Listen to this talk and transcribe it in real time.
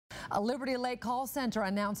A Liberty Lake call center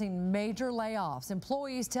announcing major layoffs.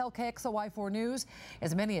 Employees tell KXLY4 News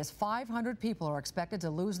as many as 500 people are expected to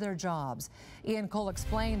lose their jobs. Ian Cull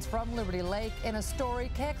explains from Liberty Lake in a story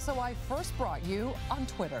KXLY first brought you on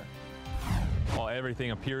Twitter. While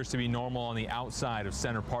everything appears to be normal on the outside of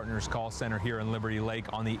Center Partners call center here in Liberty Lake,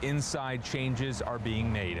 on the inside changes are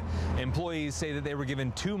being made. Employees say that they were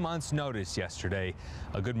given 2 months notice yesterday.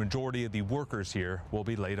 A good majority of the workers here will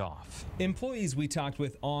be laid off. Employees we talked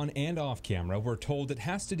with on and off camera were told it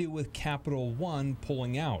has to do with Capital One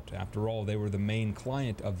pulling out. After all, they were the main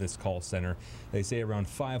client of this call center. They say around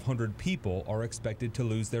 500 people are expected to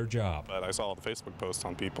lose their job. But I saw the Facebook posts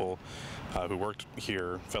on people who worked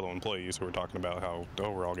here, fellow employees, who were talking about how,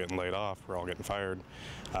 oh, we're all getting laid off, we're all getting fired,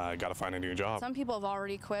 got to find a new job. Some people have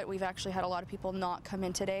already quit. We've actually had a lot of people not come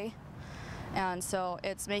in today, and so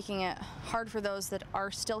it's making it hard for those that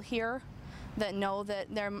are still here, that know that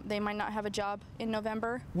they might not have a job in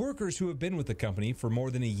November. Workers who have been with the company for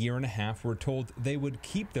more than a year and a half were told they would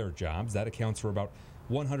keep their jobs. That accounts for about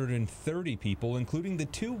 130 people, including the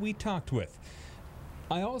 2 we talked with.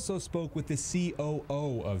 I also spoke with the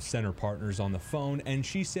COO of Center Partners on the phone, and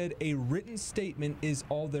she said a written statement is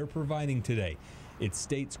all they're providing today. It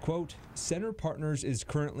states, quote, Center Partners is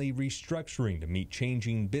currently restructuring to meet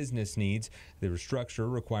changing business needs. The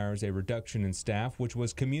restructure requires a reduction in staff, which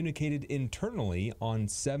was communicated internally on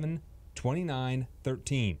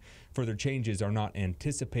 7/29/13. Further changes are not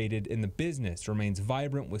anticipated, and the business remains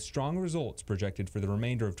vibrant with strong results projected for the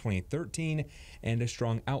remainder of 2013 and a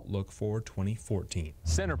strong outlook for 2014.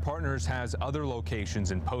 Center Partners has other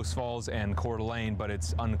locations in Post Falls and Coeur d'Alene, but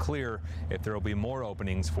it's unclear if there will be more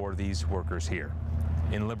openings for these workers here.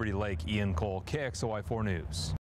 In Liberty Lake, Ian Cull, KXLY4 News.